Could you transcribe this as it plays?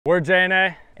We're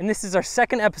J&A, and this is our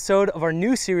second episode of our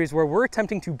new series where we're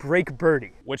attempting to break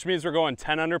birdie. which means we're going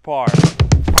 10 under par.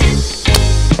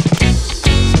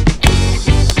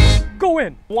 Go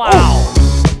in! Wow!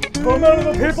 Come out of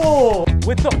the people!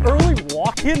 With the early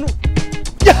walk-in.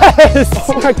 Yes!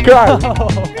 Oh my god!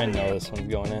 I know this one's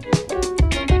going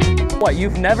in. What,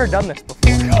 you've never done this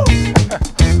before?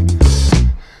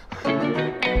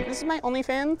 This is my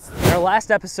OnlyFans. In our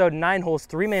last episode, 9 holes,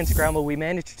 3-man scramble, we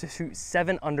managed to shoot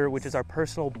 7 under, which is our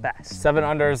personal best. 7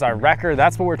 under is our record.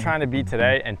 That's what we're trying to beat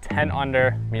today, and 10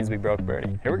 under means we broke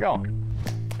birdie. Here we go.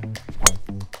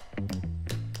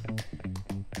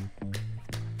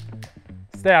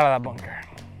 Stay out of that bunker.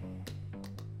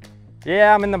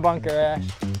 Yeah, I'm in the bunker, Ash.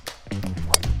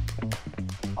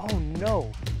 Oh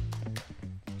no.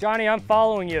 Johnny, I'm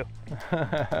following you.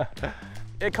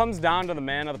 It comes down to the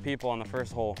man of the people on the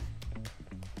first hole.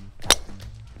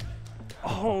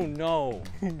 Oh no.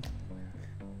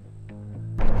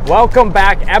 Welcome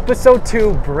back, episode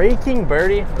 2, breaking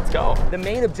birdie. Let's go. The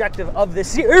main objective of this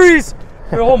series,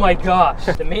 oh my gosh.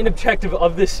 The main objective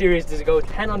of this series is to go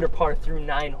 10 under par through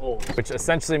 9 holes. Which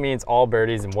essentially means all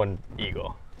birdies and 1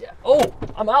 eagle. Yeah. Oh,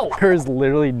 I'm out. There is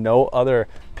literally no other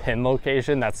pin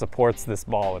location that supports this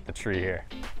ball with the tree here.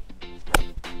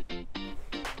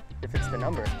 If it's the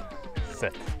number.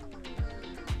 Sit.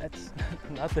 That's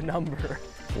not the number.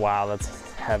 Wow,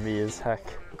 that's heavy as heck.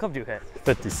 What club do you hit?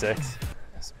 56.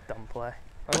 That's a dumb play.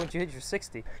 Why wouldn't you hit your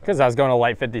 60? Because I was going to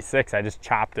light 56, I just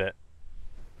chopped it.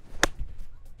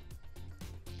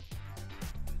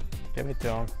 Give it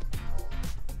to him.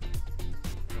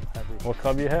 Heavy. What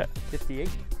club you hit? 58.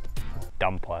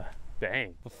 Dumb play.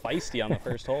 Dang, feisty on the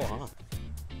first hole, huh?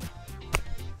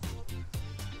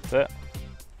 That's it.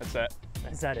 That's it.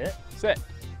 Is that it? That's it.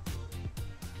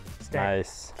 Stay.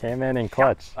 Nice. Came in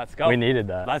clutch. Let's go. We needed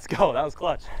that. Let's go. That was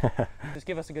clutch. Just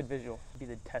give us a good visual. Be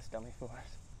the test dummy for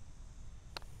us.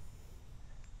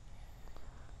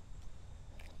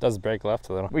 Does break left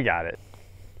a little. We got it.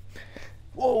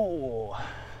 Whoa.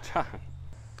 John.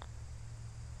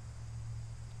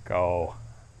 Go.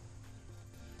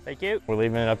 Thank you. We're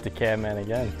leaving it up to Cam Man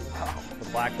again. The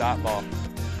black dot ball.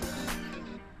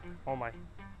 Oh my.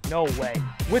 No way.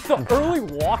 With the early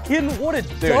walk-in, what a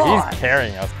Dude, dog. he's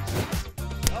carrying us.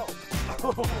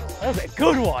 That was a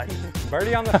good one.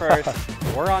 Birdie on the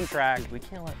first. We're on track. We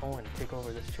can't let Owen take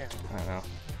over this channel. I know.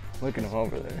 Look at him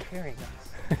over there. Carrying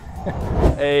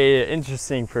us. A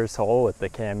interesting first hole with the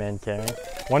Cam Man carrying.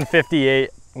 158.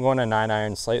 I'm going to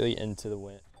 9-iron, slightly into the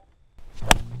wind.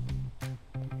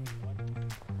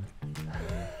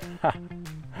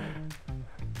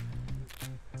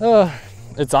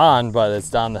 It's on, but it's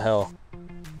down the hill.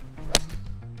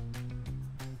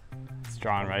 It's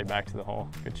drawn right back to the hole.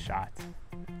 Good shot.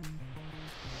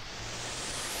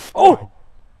 Oh!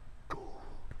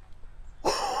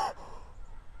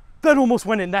 That almost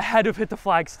went in. That had to have hit the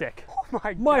flag stick. Oh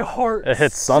my God. My heart It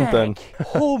hit something. sank.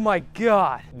 Oh my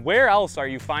God. Where else are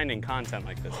you finding content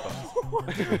like this, folks?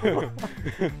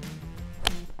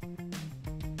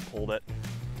 Pulled it.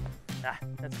 Ah,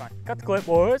 that's fine. Cut the clip,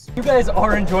 boys. You guys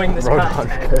are enjoying this Road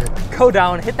content. 100. Go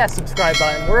down, hit that subscribe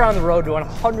button. We're on the road to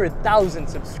 100,000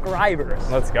 subscribers.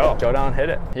 Let's go. Go down, hit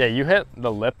it. Yeah, you hit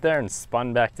the lip there and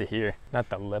spun back to here. Not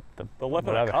the lip, the lip of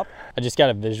the whatever. cup? I just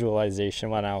got a visualization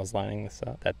when I was lining this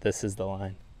up that this is the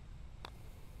line.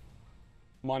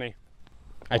 Money.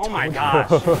 Oh my gosh.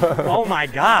 Oh my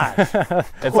gosh.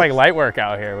 It's like light work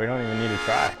out here. We don't even need to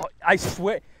try. I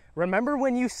swear. Remember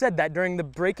when you said that during the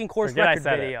breaking course Forget I record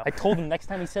said it. video? I told him next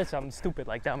time he says something stupid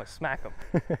like that, I'm gonna smack him.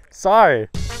 Sorry.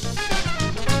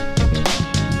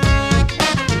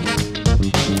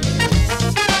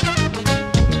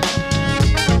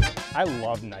 I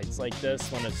love nights like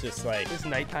this when it's just like This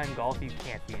nighttime golf, you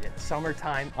can't beat it.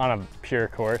 Summertime. on a pure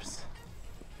course.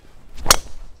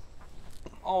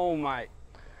 Oh my.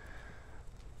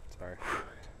 Sorry.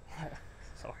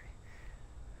 Sorry.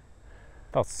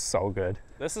 Felt so good.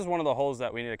 This is one of the holes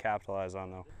that we need to capitalize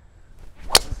on, though.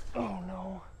 Oh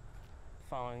no.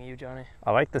 Following you, Johnny.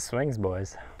 I like the swings,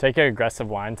 boys. Take an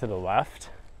aggressive line to the left.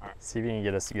 See if you can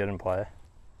get us good in play.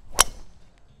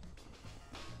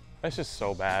 That's just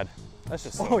so bad. That's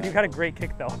just so Oh, bad. you got a great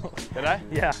kick though. Did I?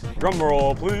 Yeah. Drum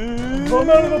roll, please. Come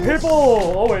out of the people,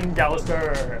 Owen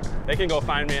Gallister. They can go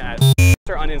find me at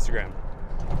on Instagram.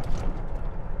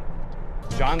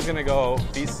 John's gonna go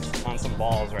feast on some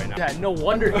balls right now. Yeah, no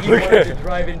wonder he wanted to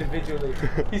drive individually.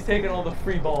 He's taking all the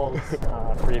free balls.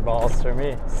 Free balls for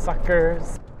me.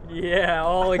 Suckers. Yeah,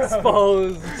 all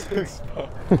exposed.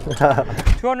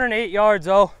 208 yards,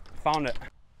 oh. Found it.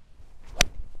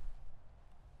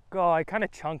 Oh, I kind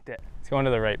of chunked it. It's going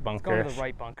to the right bunker. Going to the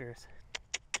right bunkers.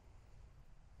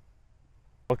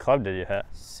 What club did you hit?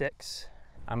 6.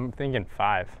 I'm thinking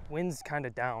 5. Wind's kind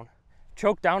of down.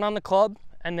 Choke down on the club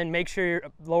and then make sure your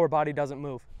lower body doesn't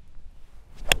move.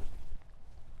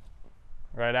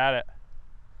 Right at it.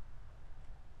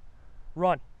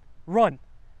 Run, run,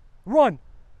 run,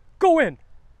 go in.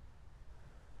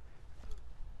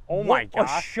 Oh my What a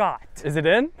gosh. shot. Is it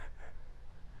in?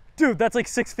 Dude, that's like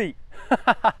 6 feet. You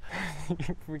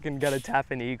freaking got a tap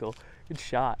in eagle. Good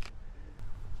shot.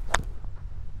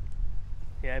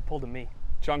 Yeah, I pulled a me.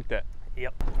 Chunked it.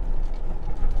 Yep.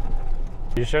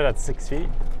 You sure that's 6 feet?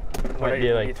 Might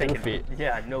be like 2 feet.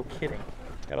 Yeah, no kidding.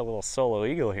 Got a little solo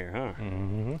eagle here, huh?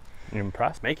 Mm-hmm. You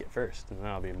impressed? Make it first, and then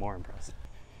I'll be more impressed.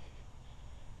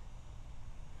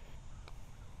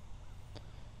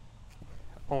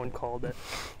 Owen called it.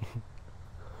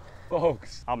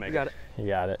 Folks, I'll make You got it. You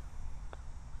got it.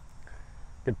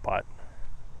 Good putt.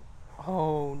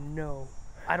 Oh no.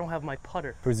 I don't have my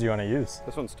putter. Whose do you want to use?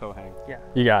 This one's toe hang. Yeah.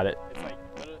 You got it. It's like,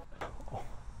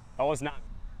 that was not.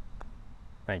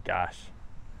 Thank gosh.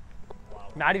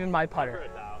 Not even my putter.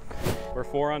 We're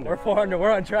 4 under. We're 4 under.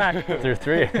 We're on track. Through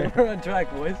 3. We're on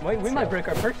track, boys. We might break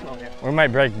our personal here. We might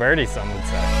break birdie, some would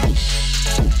say.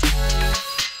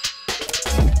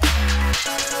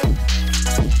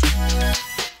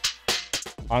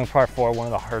 Long par 4, one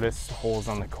of the hardest holes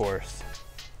on the course.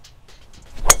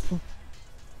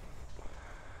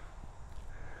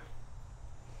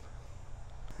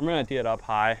 I'm gonna tee it up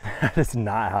high. That is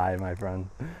not high, my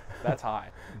friend. That's high.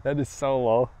 That is so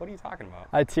low. What are you talking about?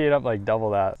 I tee it up like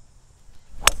double that.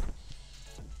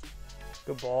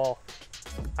 Good ball.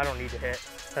 I don't need to hit.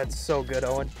 That's so good,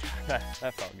 Owen. That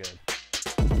felt good.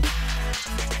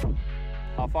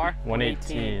 How far?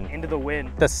 118. Into the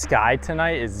wind. The sky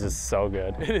tonight is just so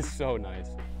good. It is so nice.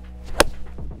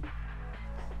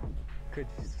 Good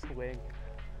swing.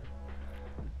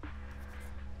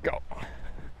 Go.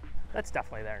 That's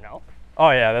definitely there, no?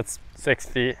 Oh yeah, that's 6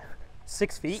 feet,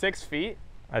 6 feet? 6 feet?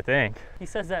 I think. He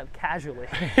says that casually.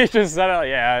 He just said it,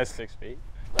 yeah, it's 6 feet.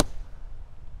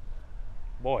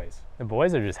 Boys. The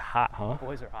boys are just hot, huh?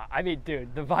 Boys are hot. I mean,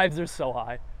 dude, the vibes are so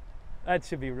high. That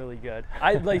should be really good.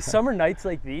 I like summer nights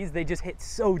like these, they just hit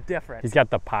so different. He's got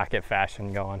the pocket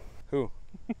fashion going. Who?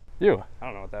 You. I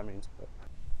don't know what that means.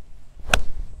 But.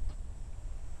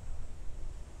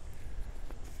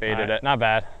 Faded it. Not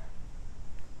bad.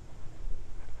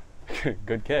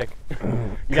 Good kick.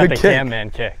 You got the cam man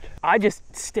kick. I just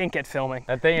stink at filming.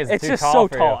 That thing is It's too just tall so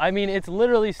for tall. you. I mean, it's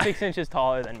literally 6 inches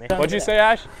taller than me. What'd you say,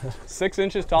 Ash? 6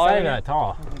 inches It's taller not than even you? that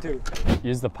tall. Dude.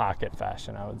 Use the pocket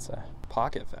fashion, I would say.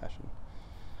 Pocket fashion.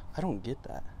 I don't get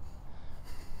that.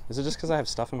 Is it just because I have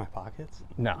stuff in my pockets?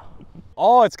 No.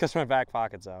 Oh, it's because my back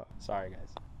pocket's out. Sorry,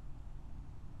 guys.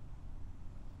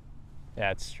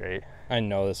 Yeah, it's straight. I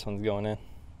know this one's going in.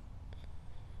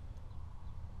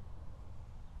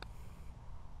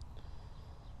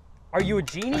 Are you a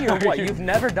genie or what? You've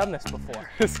never done this before.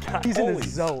 This guy. He's in his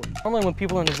zone. Normally when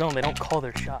people are in the zone, they don't call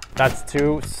their shot. That's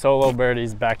 2 solo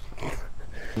birdies back.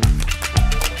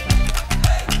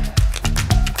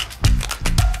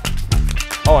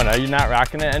 Oh, and are you not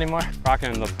rocking it anymore?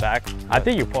 Rocking in the back. I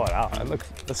think you pull it out. It looks,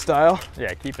 The style.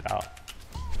 yeah, keep it out.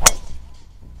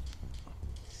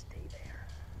 Stay there.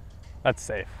 That's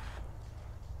safe.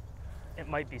 It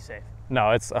might be safe.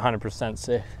 No, it's 100%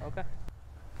 safe. Okay.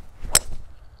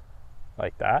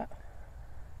 Like that.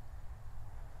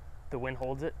 The wind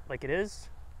holds it like it is,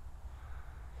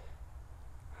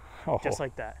 Oh, just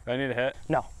like that. Do I need a hit?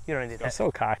 No, you don't need you're that.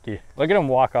 so cocky. Look at him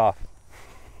walk off.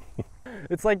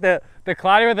 It's like the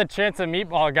Cloudy with a Chance of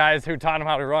Meatball guys who taught him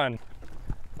how to run.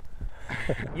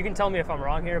 You can tell me if I'm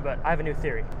wrong here, but I have a new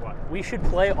theory. What? We should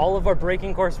play all of our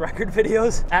breaking course record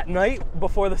videos at night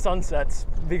before the sun sets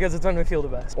because it's when we feel the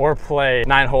best. Or play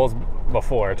 9 holes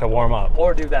before to warm up.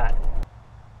 Or do that.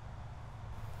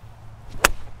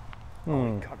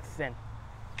 Oh, cut thin.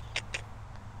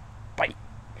 Bite,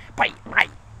 bite,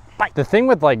 bite, bite. The thing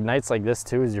with like nights like this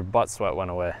too is your butt sweat went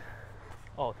away.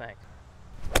 Oh, thanks.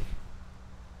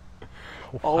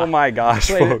 Oh my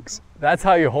gosh, Wait, folks. That's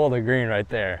how you hold a green right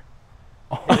there.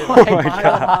 Oh my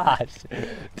gosh.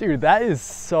 Dude, that is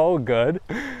so good.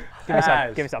 Give me some.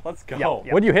 Ash, Give me some. let's go.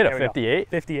 Yep. What do you hit, a There we go. 58?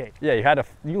 58. Yeah,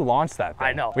 you launched that thing.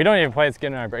 I know. We don't even play it's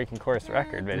getting our breaking course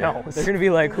record video. No, they're gonna be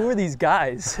like, who are these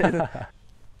guys?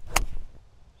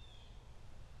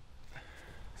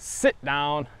 Sit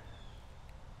down.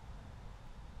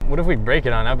 What if we break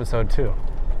it on episode 2?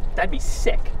 That'd be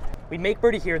sick. We make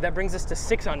birdie here, that brings us to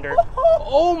 6 under.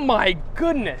 Oh my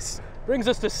goodness. Brings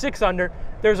us to 6 under.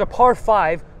 There's a par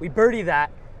 5, we birdie that.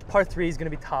 Par 3 is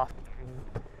gonna be tough.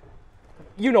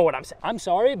 You know what I'm saying. I'm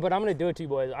sorry, but I'm gonna do it to you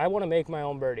boys. I wanna make my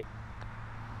own birdie.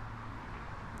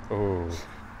 Ooh.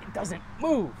 It doesn't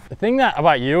move. The thing that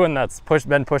about you and that's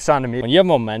been pushed onto me, when you have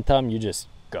momentum, you just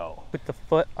go. Put the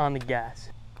foot on the gas.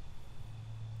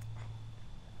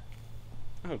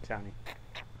 Oh, Johnny.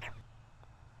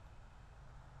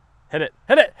 Hit it,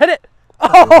 hit it, hit it!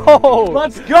 Oh!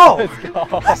 Let's go! Let's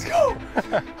go! Let's go!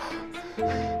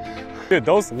 Dude,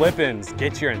 those lip-ins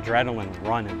get your adrenaline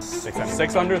running.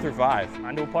 6 under through 5.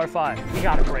 Onto a par 5. We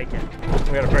gotta break it.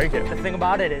 We gotta break it. The thing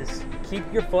about it is, keep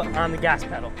your foot on the gas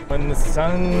pedal. When the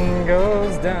sun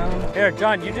goes down. Here,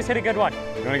 John, you just hit a good one.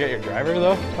 You wanna get your driver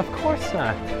though? Of course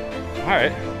not. All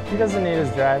right. He doesn't need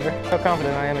his driver. How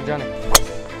confident I am in Johnny.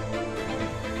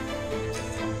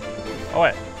 Oh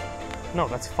wait. No,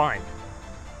 that's fine.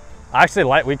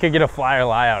 Actually, we could get a fly or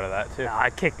lie out of that too. Nah, I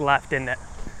kicked left, didn't it?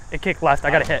 It kicked left.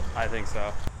 I got a hit. I think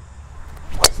so.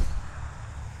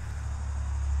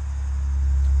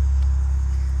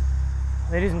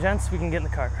 Ladies and gents, we can get in the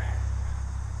cart.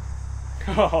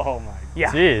 Oh my.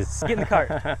 Yeah. Jeez. Get in the cart.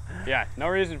 Yeah, no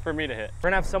reason for me to hit. We're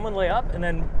gonna have someone lay up, and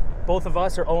then both of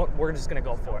us we're just gonna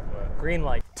go for it. Green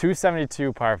light.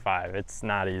 272 par 5. It's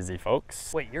not easy,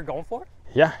 folks. Wait, you're going for it?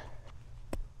 Yeah.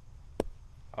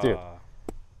 Dude.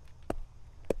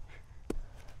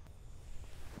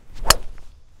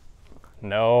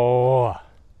 No.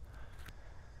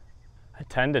 I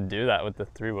tend to do that with the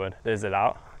 3-wood. Is it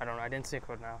out? I don't know. I didn't see a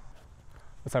code now.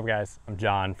 What's up, guys? I'm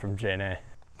John from JNA.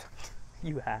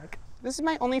 You hack. This is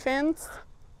my OnlyFans.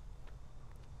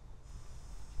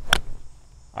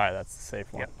 All right, that's the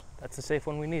safe one. Yep. That's the safe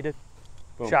one we needed.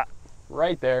 Boom. Shot.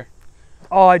 Right there.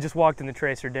 Oh, I just walked in the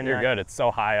tracer, didn't You're I? good. It's so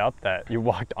high up that you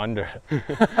walked under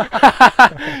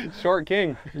it. Short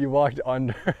king. You walked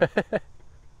under it.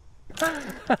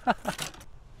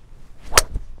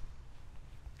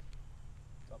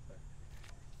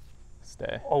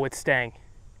 Stay. Oh, it's staying.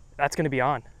 That's gonna be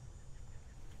on.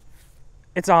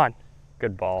 It's on.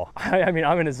 Good ball. I mean,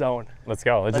 I'm in a zone. Let's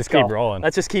go. Let's just go. keep rolling.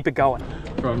 Let's just keep it going.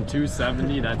 From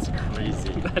 270, that's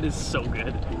crazy. That is so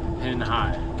good. Pin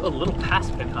high. A little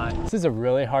past pin high. This is a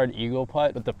really hard eagle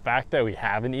putt, but the fact that we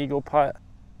have an eagle putt,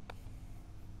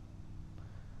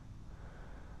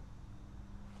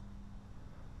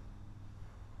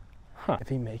 if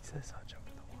he makes this, I'll jump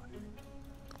in the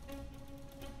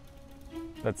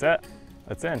water. That's it.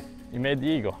 That's in. You made the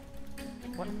eagle.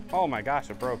 What? Oh my gosh,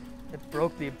 it broke. It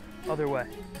broke the other way.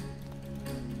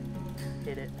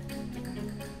 Hit it.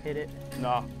 Hit it.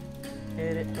 No.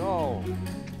 Hit it. No.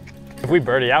 If we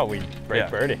birdie out, we break Yeah.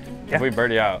 birdie. Yeah. If we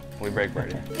birdie out, we break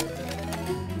birdie.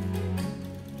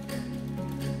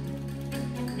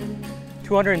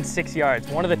 206 yards.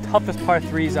 One of the toughest par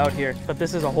 3s out here, but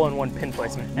this is a hole-in-one pin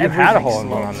placement. You've had a Everything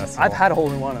hole-in-one on slopes. this I've hole. had a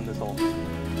hole-in-one on this hole.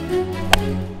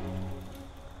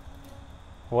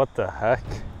 What the heck?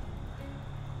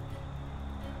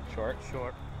 Short.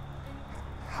 Short.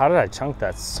 How did I chunk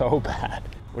that so bad?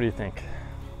 What do you think?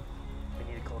 We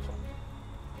need a close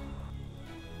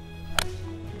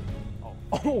one.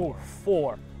 Oh,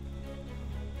 4.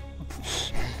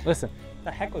 Listen.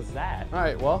 The heck was that? All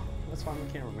right, well, let's find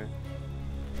the cameraman.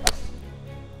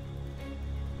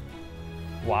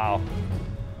 Wow.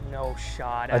 No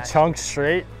shot. A chunk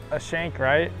straight, a shank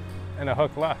right, and a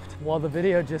hook left. Well, the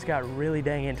video just got really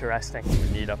dang interesting.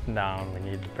 We need up and down. We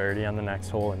need birdie on the next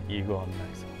hole and eagle on the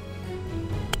next hole.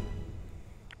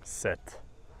 Sit.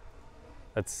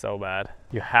 That's so bad.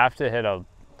 You have to hit a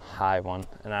high one,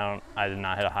 and I did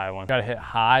not hit a high one. You gotta hit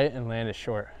high and land it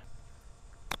short.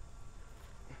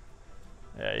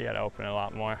 Yeah, you gotta open it a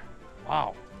lot more.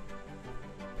 Wow.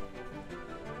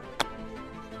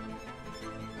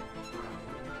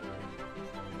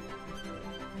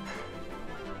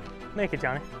 Make it,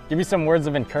 Johnny. Give me some words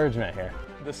of encouragement here.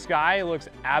 The sky looks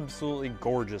absolutely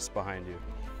gorgeous behind you.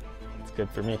 It's good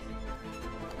for me.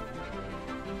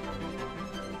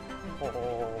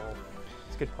 Oh,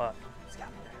 it's a good putt. It's got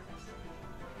me nervous.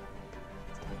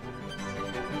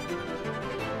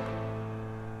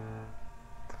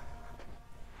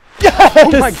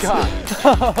 Oh my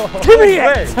God. Give me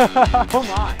it. Come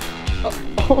on.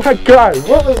 Oh my God,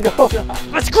 what was going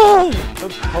on? Let's go.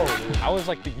 Let's go. I was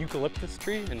like the eucalyptus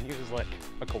tree, and he was like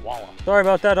a koala. Sorry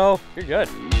about that, oh. You're good.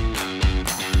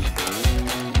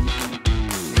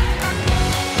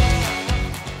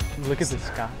 Look at the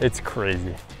sky. It's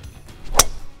crazy.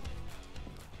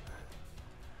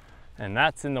 And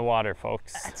that's in the water,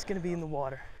 folks. That's gonna be in the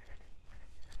water.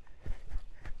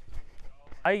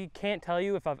 I can't tell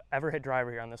you if I've ever hit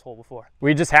driver here on this hole before.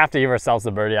 We just have to give ourselves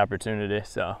the birdie opportunity,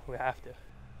 so We have to.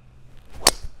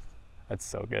 that's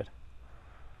so good.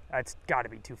 That's gotta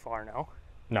be too far now.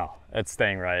 No, it's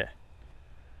staying right.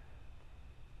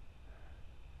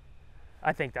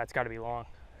 I think that's gotta be long.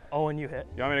 Oh, and you hit.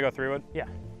 You want me to go 3-wood? Yeah.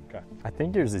 Okay. I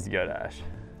think yours is good, Ash.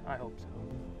 I hope so.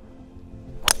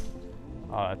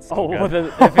 Oh, that's so Oh,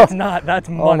 good. if it's not, that's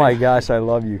money. Oh my gosh, I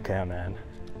love you, Cam, man.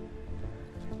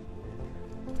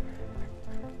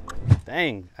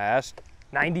 Dang, Ash.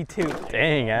 92.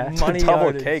 Dang, Ash. Money Double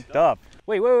yardage. caked up.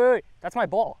 Wait. That's my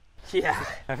ball. Yeah.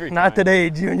 Every Not time. today,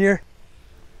 Junior.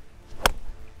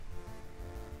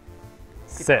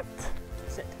 Sit.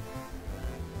 Sit.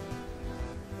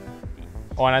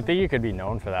 Oh, and I think you could be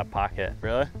known for that pocket.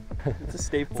 Really? It's a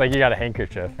staple. It's like you got a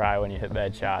handkerchief, right, when you hit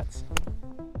bad shots.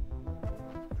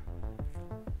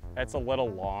 It's a little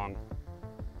long.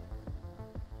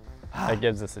 That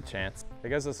gives us a chance. It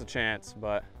gives us a chance,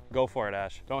 but go for it,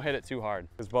 Ash. Don't hit it too hard,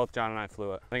 because both John and I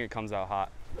flew it. I think it comes out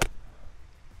hot.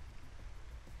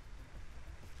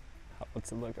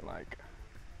 What's it looking like?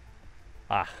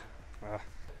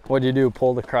 What'd you do,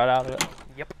 pull the crud out of it?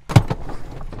 Yep.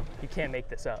 You can't make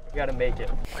this up. You gotta make it.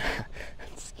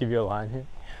 Just give you a line here.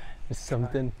 Just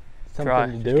something Try.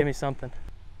 to Just do. give me something.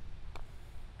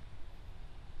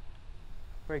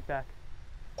 Break back.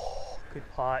 Oh, good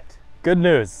pot. Good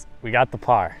news, we got the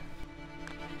par.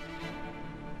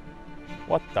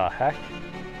 What the heck?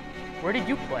 Where did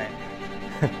you play?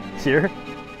 Here?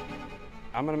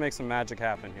 I'm gonna make some magic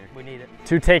happen here. We need it.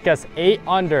 To take us 8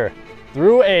 under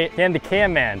through 8, and the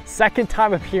Cam Man, second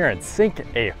time appearance, sink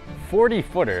a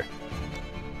 40-footer.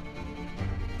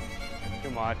 Too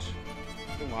much.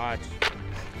 Too much.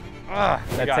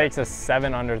 That takes us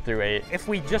 7 under through 8. If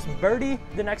we just birdie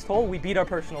the next hole, we beat our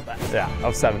personal best. Yeah,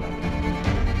 of 7 under.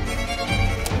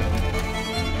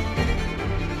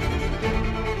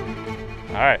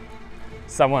 All right,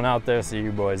 someone out there so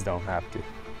you boys don't have to.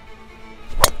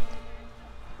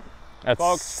 That's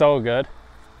Folks. so good.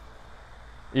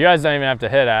 You guys don't even have to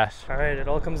hit, Ash. All right, it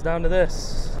all comes down to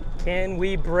this. Can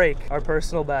we break our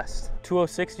personal best?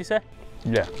 206, you say?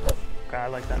 Yeah. Okay, I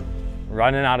like that.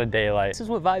 Running out of daylight. This is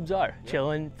what vibes are.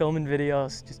 Chilling, filming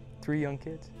videos, just 3 young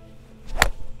kids.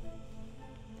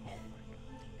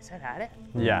 Is that at it?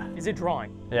 Yeah, Is it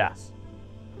drawing? yeah.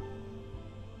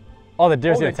 Oh, the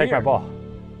deer's Oh, gonna the take my deer. ball.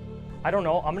 I don't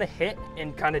know. I'm gonna hit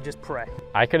and kind of just pray.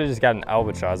 I could have just got an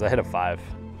albatross. I hit a 5.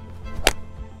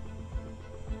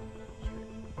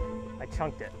 I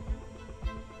chunked it.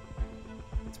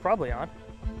 It's probably on.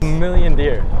 A million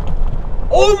deer.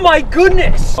 Oh my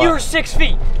goodness! What? You're 6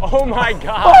 feet. Oh my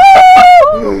god.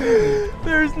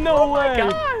 There's no way.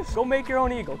 Gosh! Go make your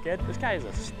own eagle, kid. This guy is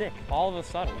a stick all of a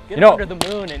sudden. Get You know- under the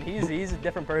moon and he's a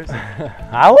different person.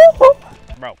 Ow.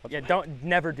 Bro, yeah, don't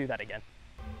never do that again.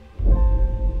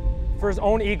 For his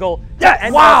own eagle. Yes!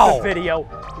 End Wow! the video.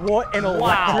 What an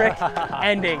electric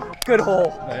ending. Good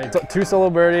hole. So, 2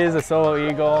 solo birdies, a solo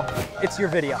eagle. It's your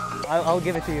video. I'll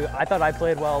give it to you. I thought I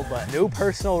played well, but new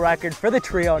personal record for the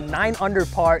trio, 9 under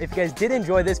par. If you guys did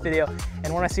enjoy this video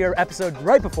and want to see our episode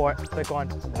right before, click on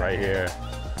Right here.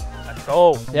 Let's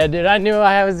go. Yeah, dude, I knew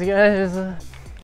I was good.